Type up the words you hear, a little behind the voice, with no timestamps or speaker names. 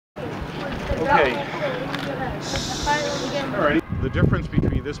Okay. Alrighty. The difference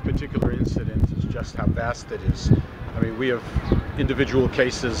between this particular incident is just how vast it is. I mean, we have individual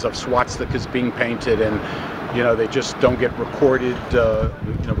cases of swastikas being painted, and they just don't get recorded.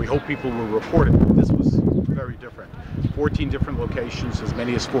 We hope people will report it, but this was very different. 14 different locations, as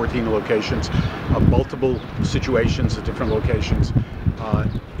many as 14 locations, multiple situations at different locations.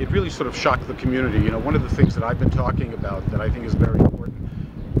 It really sort of shocked the community. One of the things that I've been talking about that I think is very important,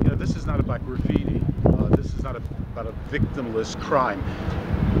 this is not about graffiti. This is not about a victimless crime.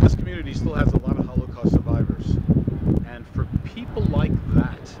 This community still has a lot of Holocaust survivors. And for people like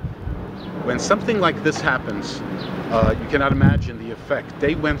that, when something like this happens, you cannot imagine the effect.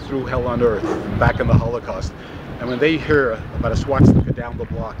 They went through hell on earth back in the Holocaust. And when they hear about a swastika down the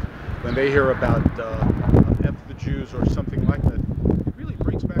block, when they hear about F the Jews or something like that, it really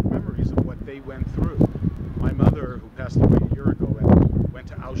brings back memories of what they went through. My mother, who passed away a year ago and went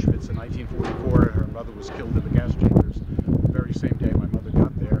to Auschwitz in 1944, her mother was killed in the gas chambers the very same day my mother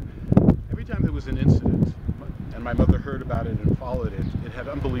got there. Every time there was an incident, and my mother heard about it and followed it, it had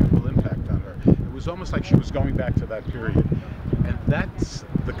unbelievable impact on her. It was almost like she was going back to that period. And that's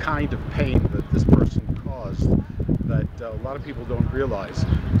the kind of pain that this person caused that a lot of people don't realize.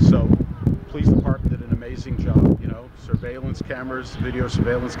 So, police department did an amazing job, surveillance cameras, video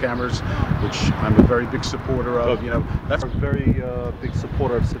surveillance cameras, which I'm a very big supporter of, That's a very big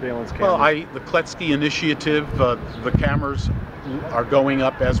supporter of surveillance cameras. Well, the Kletsky initiative, the cameras are going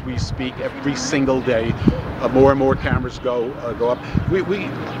up as we speak every single day. More and more cameras go up.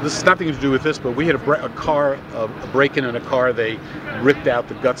 This has nothing to do with this, but we had a break-in in a car. They ripped out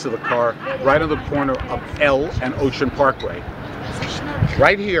the guts of the car right on the corner of L and Ocean Parkway.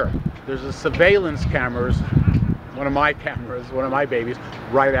 Right here, there's a surveillance cameras, one of my babies,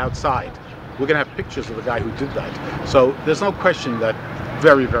 right outside. We're gonna have pictures of the guy who did that. So there's no question that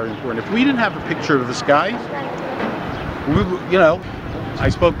very, very important. If we didn't have a picture of this guy, I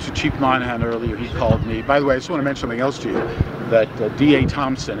spoke to Chief Monahan earlier. He called me. By the way, I just want to mention something else to you, that DA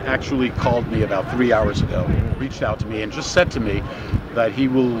Thompson actually called me about 3 hours ago, reached out to me and just said to me that he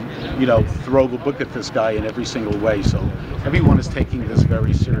will, throw the book at this guy in every single way. So everyone is taking this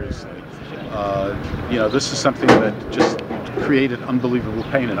very seriously. This is something that just created unbelievable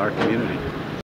pain in our community.